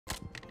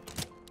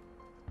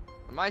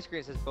On my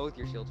screen it says both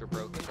your shields are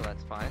broken, so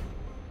that's fine.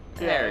 Yeah,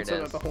 There it it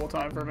said is. that the whole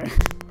time for me.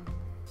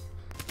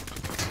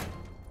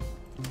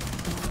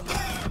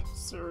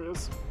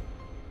 Serious.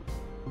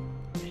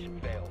 Mission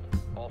failed.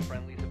 All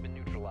friendlies have been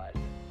neutralized.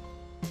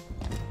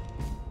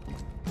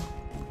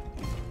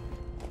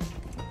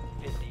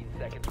 15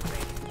 seconds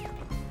remaining.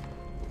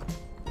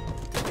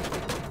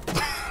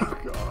 Oh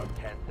god.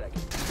 10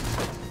 seconds.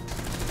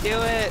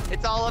 Do it!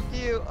 It's all up to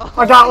you! Oh,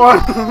 I got one!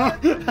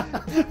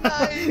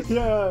 Nice!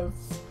 Yes!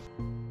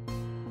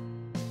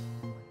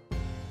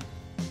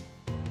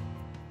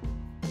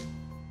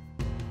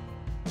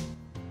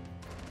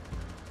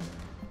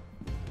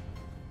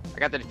 I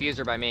got the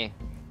diffuser by me.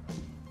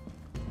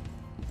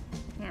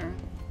 Alright.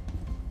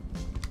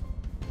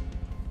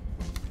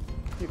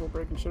 People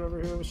breaking shit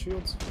over here with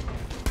shields.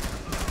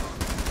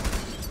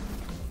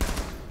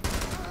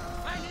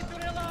 I need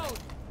to reload!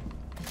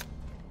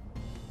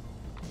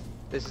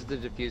 This is the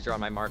diffuser on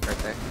my mark right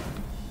there.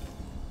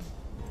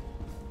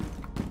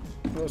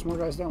 There's more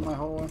guys down my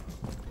hallway.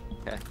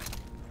 Okay.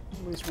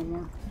 At least one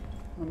more.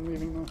 I'm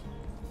leaving though.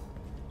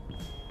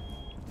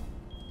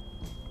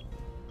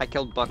 I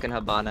killed Buck and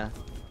Habana.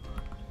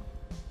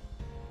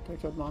 I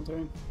killed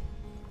Montaigne.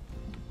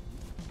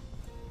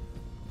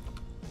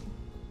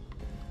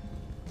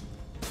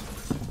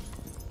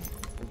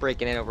 They're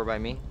breaking in over by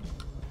me.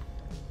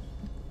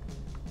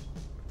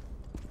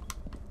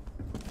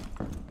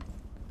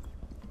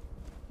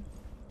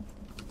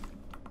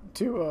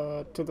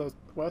 To the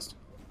west.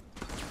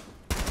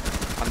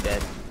 I'm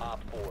dead.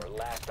 Op 4,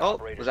 last Oh,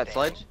 operator was that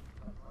standing. Sledge?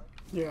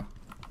 Yeah.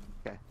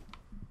 Okay.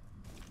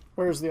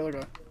 Where's the other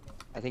guy?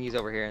 I think he's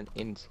over here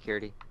in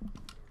security.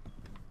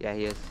 Yeah,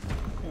 he is.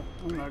 Yeah,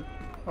 I'm not.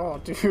 Oh,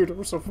 dude,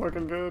 we're so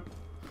fucking good.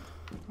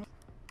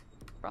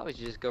 Probably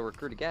should just go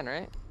recruit again,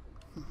 right?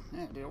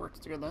 Yeah, dude, it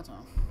worked good that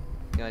time.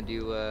 You gonna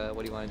do, what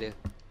do you want to do?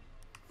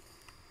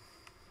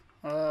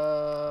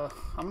 I'm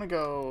gonna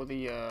go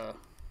the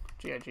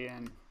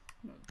GIGN,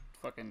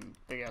 fucking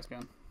big ass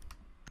gun.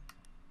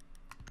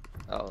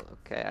 Oh,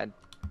 okay.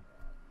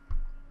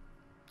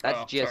 That's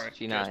Oh,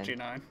 GSG9. sorry,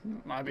 GSG9.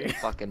 My You bad.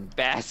 fucking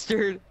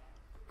bastard.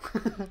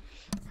 We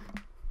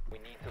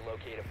need to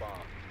locate a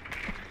bomb.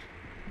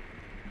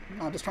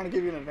 No, I'm just trying to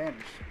give you an advantage.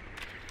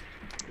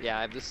 Yeah,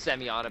 I have the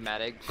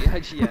semi-automatic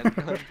GIGN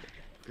gun.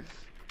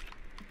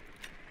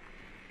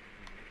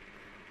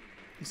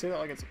 You say that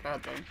like it's a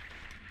bad thing.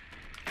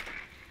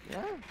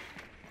 Yeah.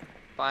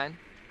 Fine.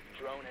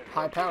 Drone has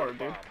High located power, a dude.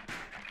 bomb.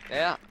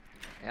 Yeah.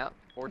 Yeah.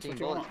 14 what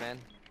you bullets, want. man.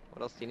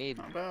 What else do you need?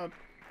 Not bad.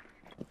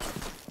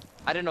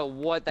 I didn't know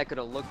what that could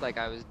have looked like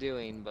I was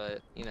doing,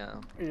 but, you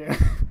know, Yeah.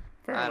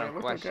 Apparently I it don't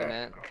looked question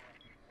okay. it.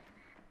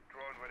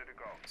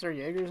 Is there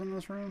Jaegers in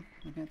this room?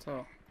 I can't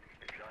tell.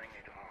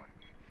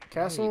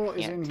 Castle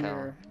is can't in tell.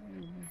 here.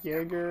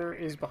 Jaeger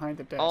is behind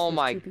the desk. Oh There's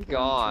my two people in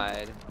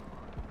god.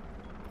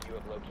 You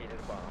have located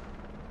a bomb.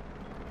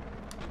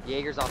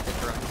 Jaeger's off the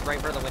drone. He's right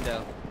in front of the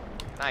window.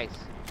 Nice.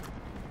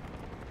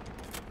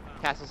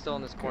 Castle's still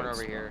in this corner Good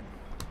over stuff. here.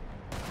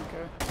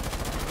 Okay.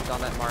 He's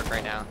on that mark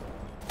right now.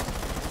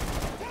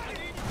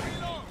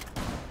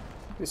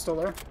 He's still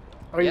there?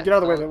 Oh, Yeah, you get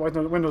out of the way.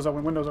 still The window's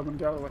open. Window's open.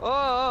 Get out of the way. Oh,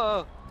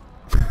 oh,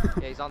 oh.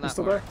 Yeah, he's on that He's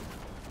still mark.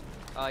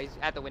 there? He's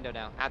at the window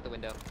now. At the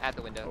window. At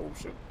the window. Oh,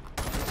 shit.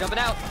 He's jumping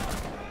out.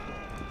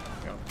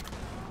 Go.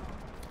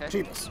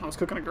 Okay. Jesus, I was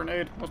cooking a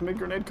grenade. I was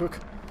mid-grenade cook.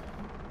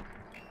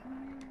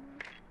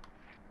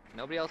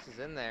 Nobody else is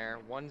in there.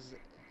 One's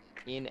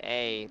in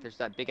A. There's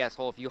that big ass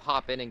hole. If you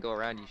hop in and go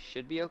around, you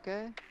should be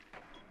okay.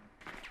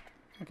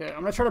 Okay,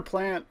 I'm gonna try to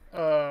plant,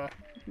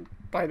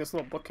 by this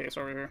little bookcase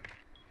over here.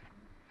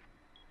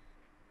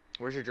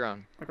 Where's your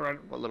drone? Like right,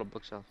 What little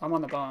bookshelf? I'm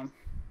on the bomb.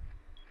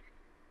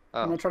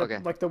 I'm Oh, gonna try okay.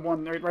 to, like the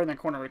one right in the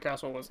corner where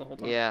Castle was the whole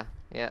time. Yeah,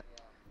 yeah.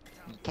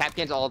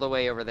 Capcan's all the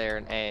way over there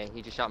in A.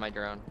 He just shot my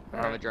drone. I don't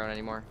have a Alright. drone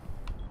anymore.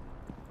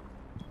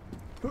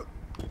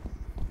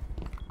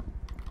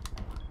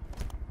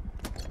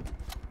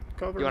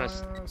 Cover Do you my want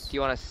to ass. do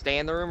you want to stay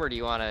in the room or do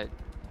you want to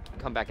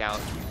come back out?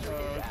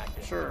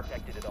 Active, Sure.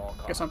 protected at all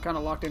Guess costs. I'm kind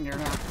of locked in here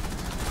now.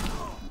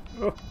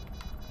 Oh.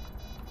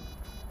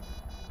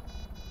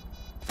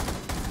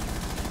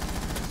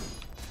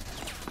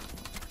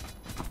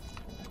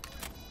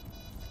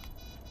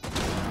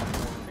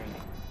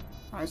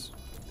 Nice.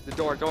 The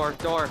door. Got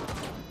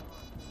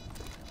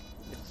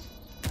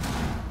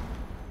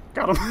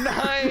him.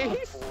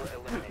 Nice. 4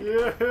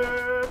 eliminated.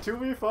 Yeah,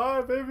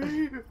 2v5,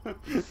 baby.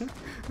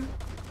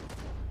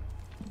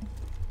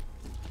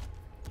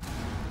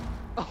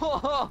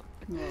 Oh,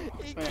 he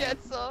man.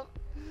 gets up.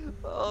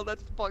 Oh,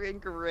 that's fucking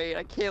great.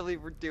 I can't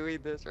believe we're doing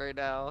this right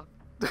now.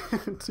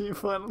 Team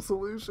final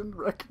solution,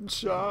 wreck and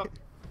shop.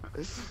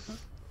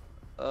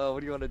 What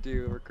do you want to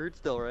do? Recruit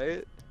still,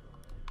 right?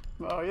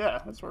 Oh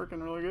yeah, it's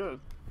working really good.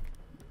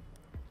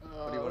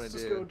 What do you wanna let's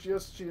do?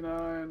 just go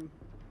GSG9,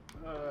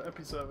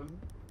 MP7.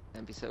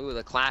 NPC. Ooh,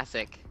 the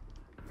classic.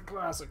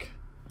 Classic.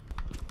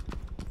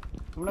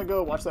 I'm gonna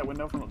go watch that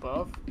window from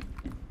above.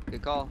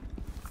 Good call.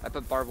 I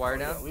put barbed wire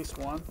Yeah, down. at least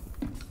one.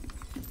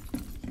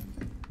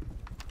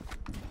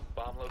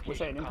 Bomb location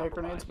Wish I had impact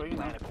grenades, compromised. but you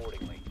know. Plan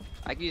accordingly.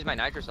 I can use my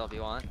nitro cell if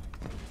you want.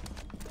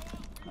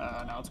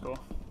 No, it's cool.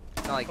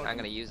 It's not like I'm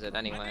gonna use it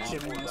anyway.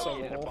 Shit. Op 4 myself a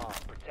located a hole. bomb.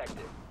 Protect it.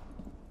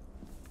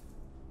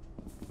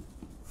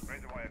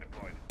 Razor wire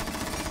deployed.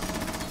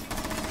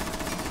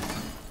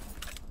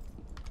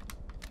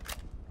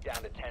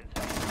 Down to 10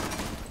 seconds.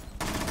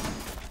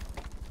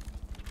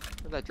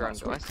 Where'd that drone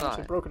go? I saw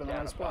Actually it. broke it in the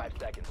Down right to spot. 5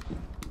 seconds.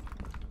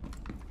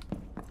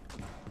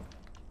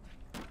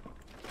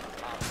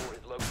 Op 4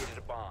 has located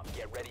a bomb.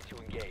 Get ready to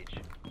engage.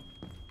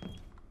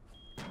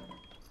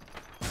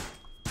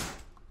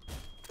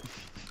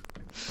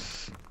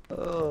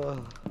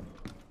 Oh.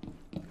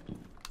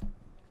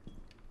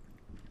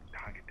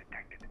 Target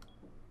detected.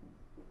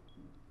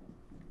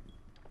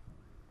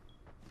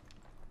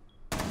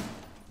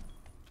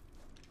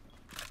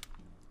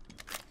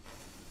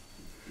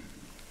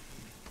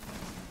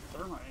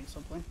 Thermiting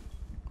something.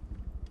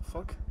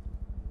 Fuck.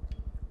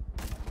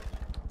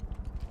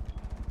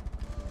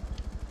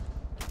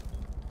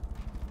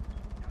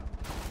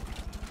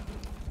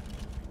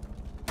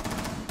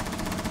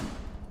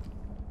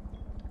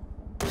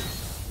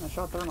 I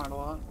shot thermite a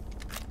lot.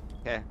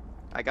 Okay.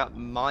 I got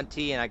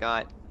Monty and I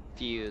got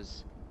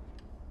Fuse.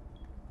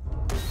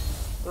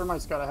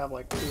 Thermite's gotta have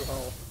like 2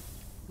 health.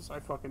 Cause I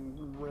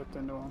fucking ripped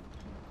into him.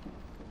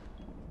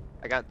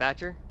 I got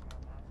Thatcher.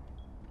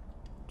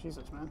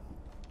 Jesus, man.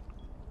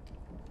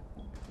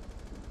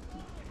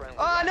 Friendly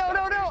Oh, no, last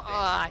no, operator no! standing.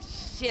 Ah,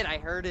 shit, I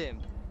heard him.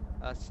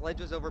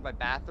 Sledge was over my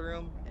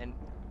bathroom, and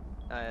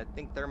I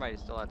think Thermite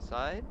is still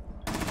outside.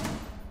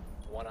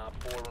 1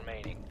 Op 4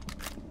 remaining.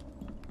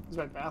 Is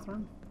that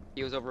bathroom?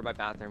 He was over my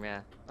bathroom,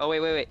 yeah. Oh, wait.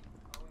 We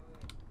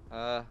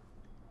gotta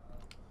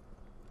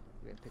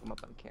pick him up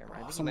on camera. I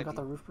think he Someone might got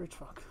be... the roof breach,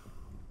 fuck.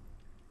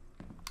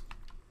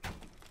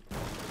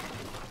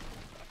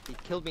 He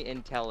killed me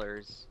in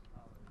Tellers.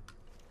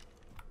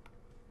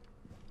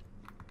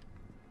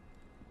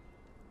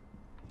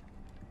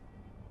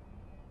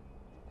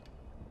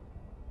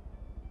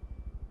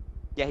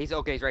 Yeah, he's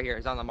okay. He's right here.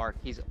 He's on the mark.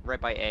 He's right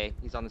by A.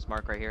 He's on this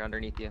mark right here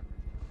underneath you.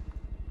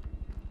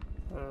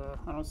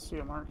 I don't see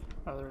a mark.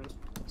 Oh, there it is.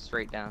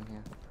 Straight down,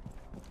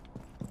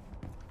 yeah.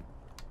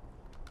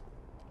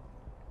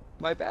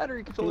 My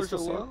battery controllers are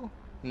still see low.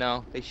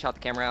 No, they shot the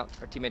camera out.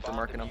 Our teammates are Bomb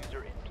marking them.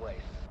 diffuser in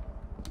place.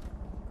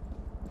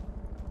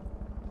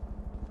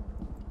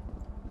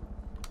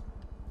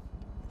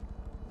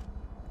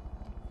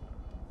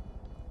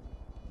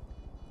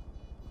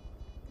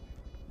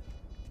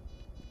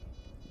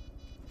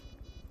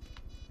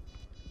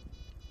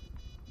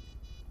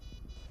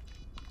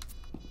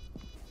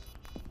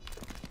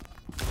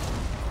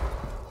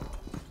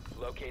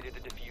 Located the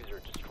diffuser.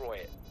 Destroy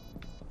it.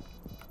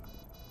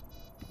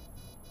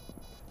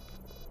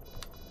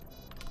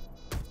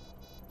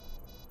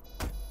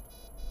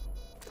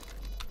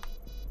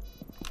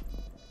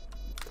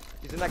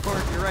 He's in that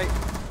corner to your right.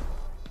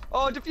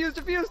 Oh, defuse,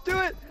 do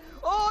it!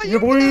 Oh, Yeah, you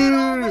boy! did!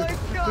 Oh my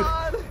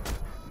god!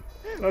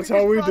 That's We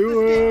how just we brought do this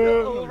game to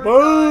it! overtime.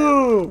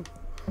 Boom!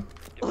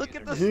 Look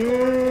at the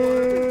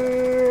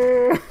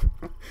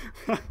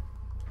Yeah!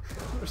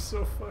 We're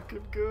so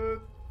fucking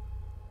good.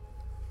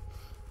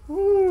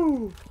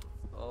 Woo!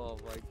 Oh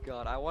my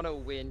god, I want to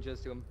win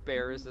just to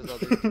embarrass this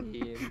other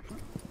team.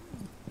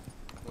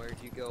 Where'd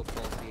you go,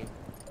 Pulsey?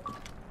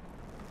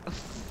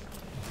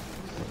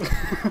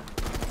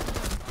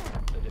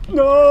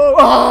 No!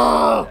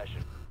 Ah!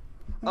 Possession.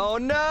 Oh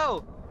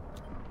no!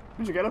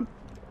 Did you get him?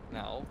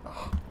 No.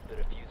 The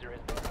diffuser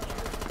has been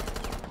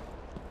secured.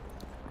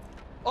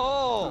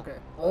 Oh! Okay.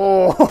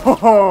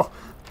 Oh!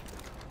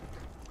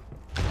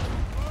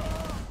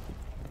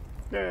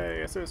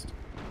 Yay, assist.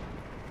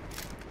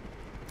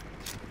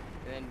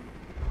 And then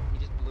he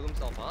just blew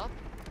himself up?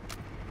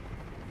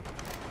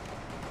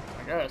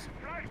 I guess.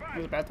 That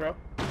was a bad throw.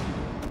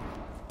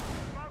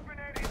 Smoke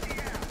grenade in the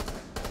air.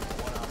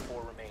 1 Op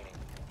 4 remaining.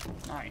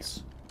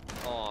 Nice.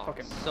 Oh,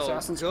 Fucking so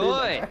Assassin's Creed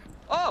good! that guy.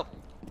 Oh!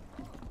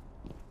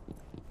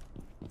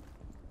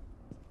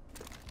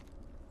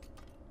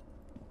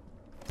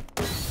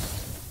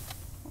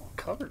 Oh,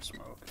 covered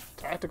smoke.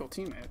 Tactical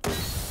teammate.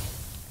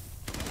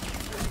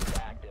 Diffuser is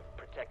active.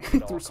 Protect He it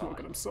at all threw smoke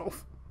at costs.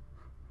 himself.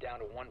 Down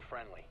to 1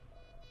 friendly.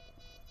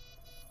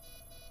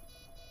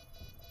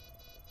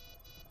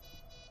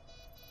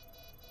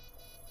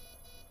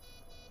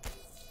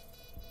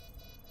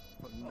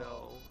 Oh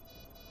no.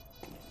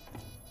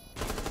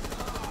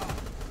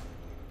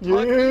 Yeah!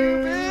 Fuck you,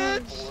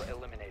 bitch! 4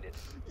 eliminated.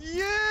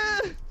 Yeah!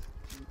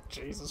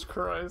 Jesus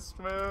Christ,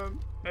 man.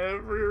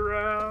 Every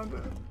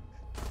round.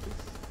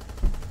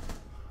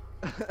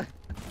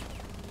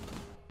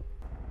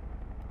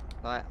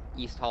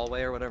 East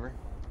hallway or whatever.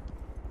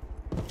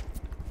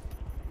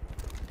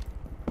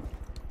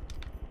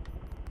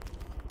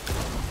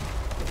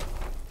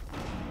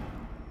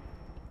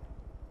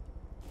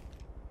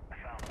 I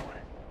found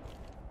one.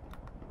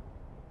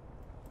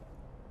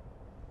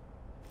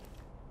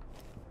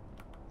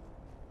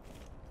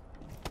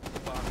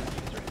 Bomb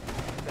diffuser has been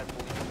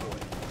successfully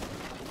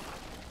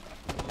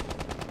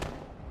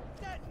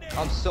deployed.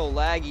 I'm so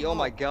laggy, oh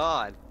my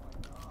god.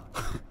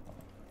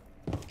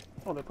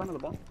 Oh, they planted the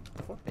bomb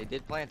before? They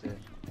did plant it.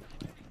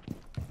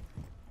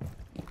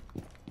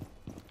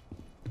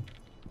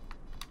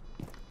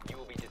 You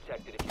will be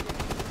detected if you leave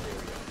this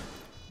area.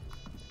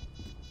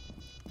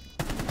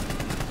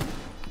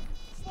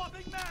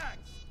 Swapping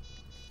mags!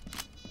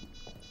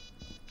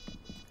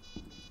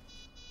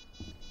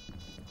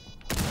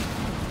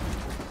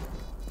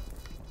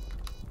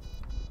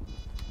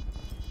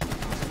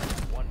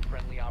 One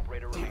friendly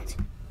operator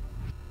remaining.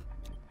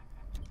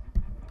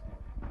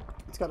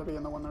 It's gotta be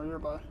in the one they're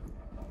nearby.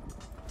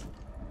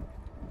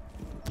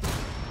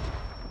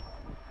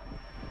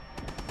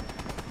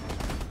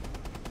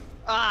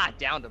 Ah,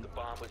 downed him. The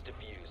bomb was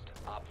defused.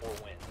 Op 4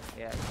 wins.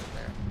 Yeah, he's in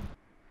there.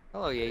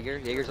 Hello, Jaeger.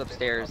 Jaeger's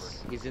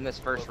upstairs. He's in this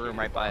first room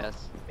right by us.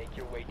 Make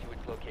your way to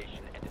its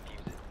location and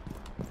defuse it.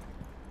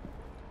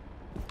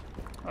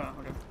 Oh,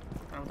 okay.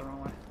 I went the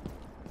wrong way.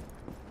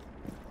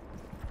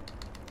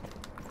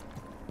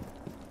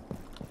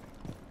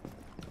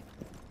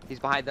 He's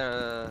behind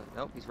the...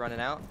 Nope, he's running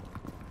out.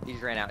 He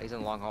just ran out. He's in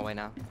the long hallway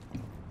now.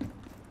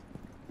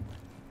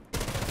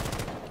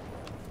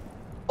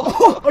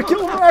 Oh, I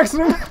killed him by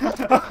accident!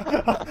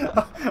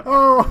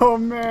 Oh,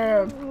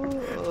 man.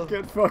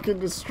 Get fucking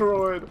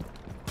destroyed.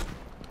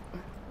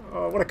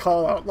 Oh, what a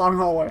call out. Long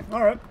hallway.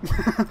 Alright.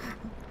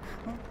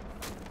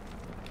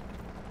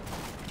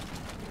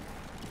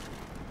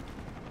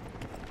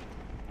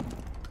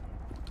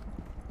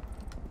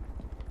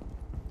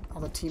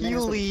 All the teammates. He are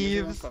defusing,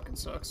 leaves. That fucking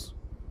sucks.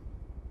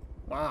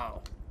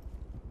 Wow.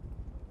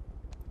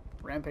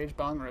 Rampage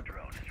bong rip.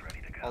 Drone is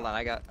ready to go. Hold on,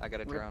 I got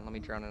a drone. Let me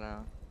drone it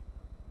out.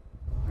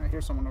 I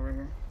hear someone over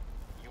here.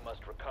 You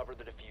must recover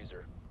the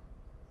diffuser.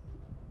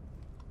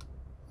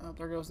 Oh,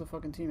 there goes the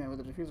fucking teammate with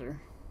the diffuser.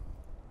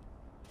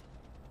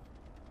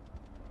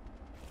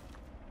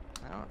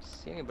 I don't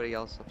see anybody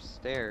else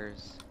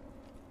upstairs.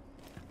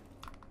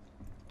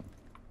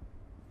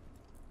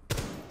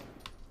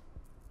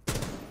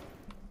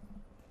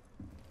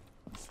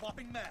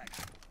 Swapping mags.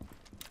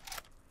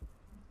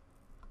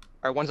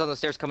 Alright, one's on the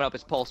stairs coming up.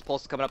 It's Pulse.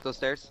 Pulse is coming up those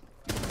stairs.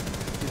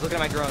 He's looking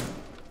at my drone.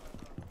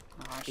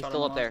 Oh, I He's shot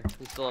still him up there.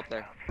 He's still up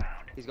there.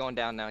 He's going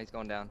down now. He's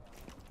going down.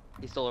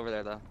 He's still over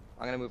there though.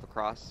 I'm gonna move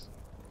across.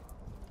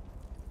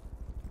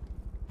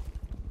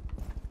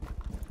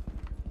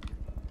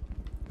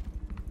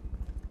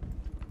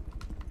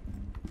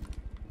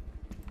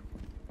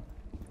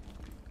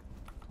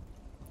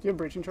 Do you have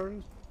breaching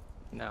charges?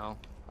 No.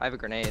 I have a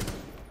grenade.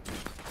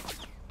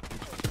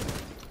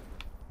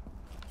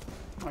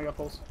 Oh, I got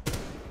pulse.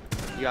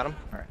 You got him?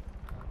 Alright.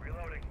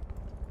 Reloading.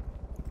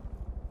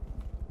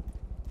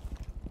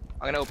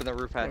 I'm gonna open the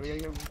roof Yeah, hatch. we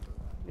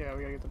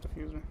gotta get the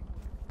diffuser.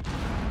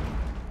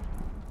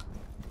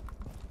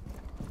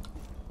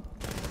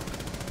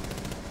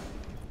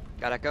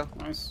 Got Echo?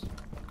 Nice.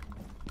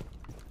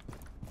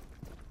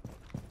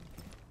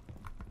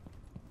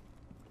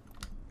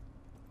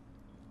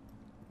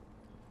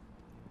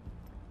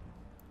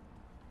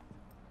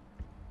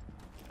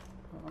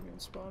 Oh, I'm getting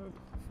spotted.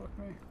 Fuck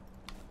me.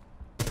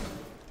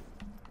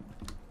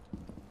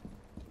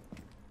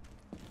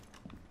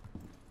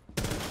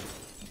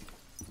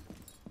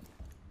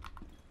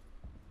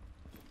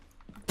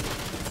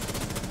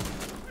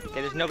 Okay,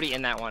 there's nobody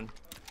in that one.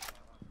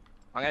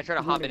 I'm gonna try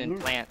to There's hop in nobody and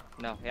here? plant.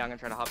 No, yeah, I'm gonna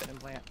try to hop in and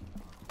plant.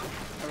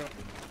 Okay.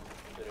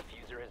 The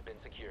diffuser has been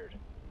secured.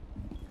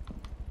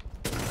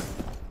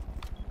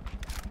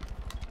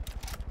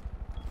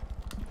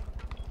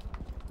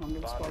 I'm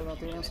getting Bomb spotted out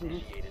the diffusion ass in here.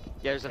 initiated.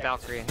 Yeah, there's a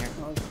Valkyrie in here.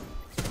 Oh,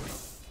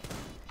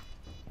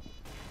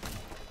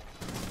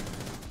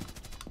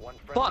 One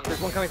friendly Fuck,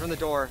 there's one coming from the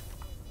door.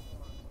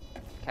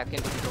 Cap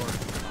into the door.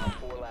 Op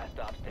 4 last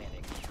stop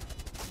standing.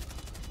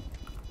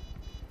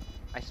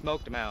 I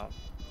smoked him out.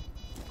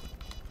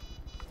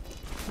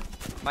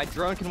 My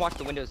drone can watch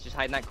the windows, just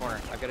hide in that corner.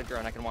 I've got a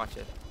drone, I can watch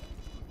it.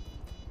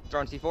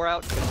 Drone C4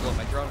 out, gonna blow up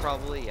my drone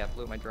probably. Yeah,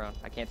 blew up my drone.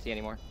 I can't see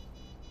anymore.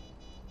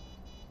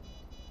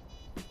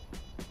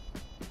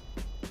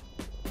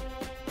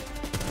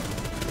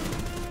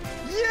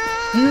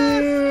 Yeah!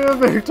 yeah,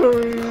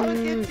 victory!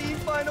 Hugging Team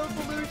Final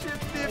Solution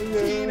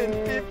 15 and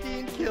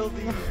 15 kills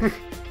each.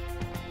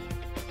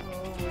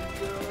 Oh my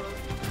god.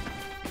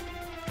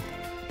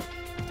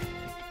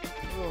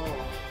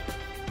 Oh.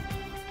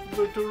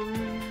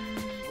 Victory!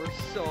 We're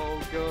so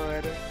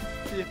good.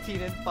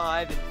 15 and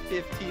 5 and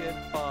 15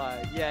 and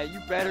 5. Yeah, you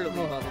better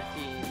leave on the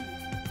team.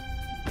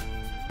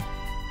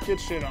 Get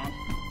shit on.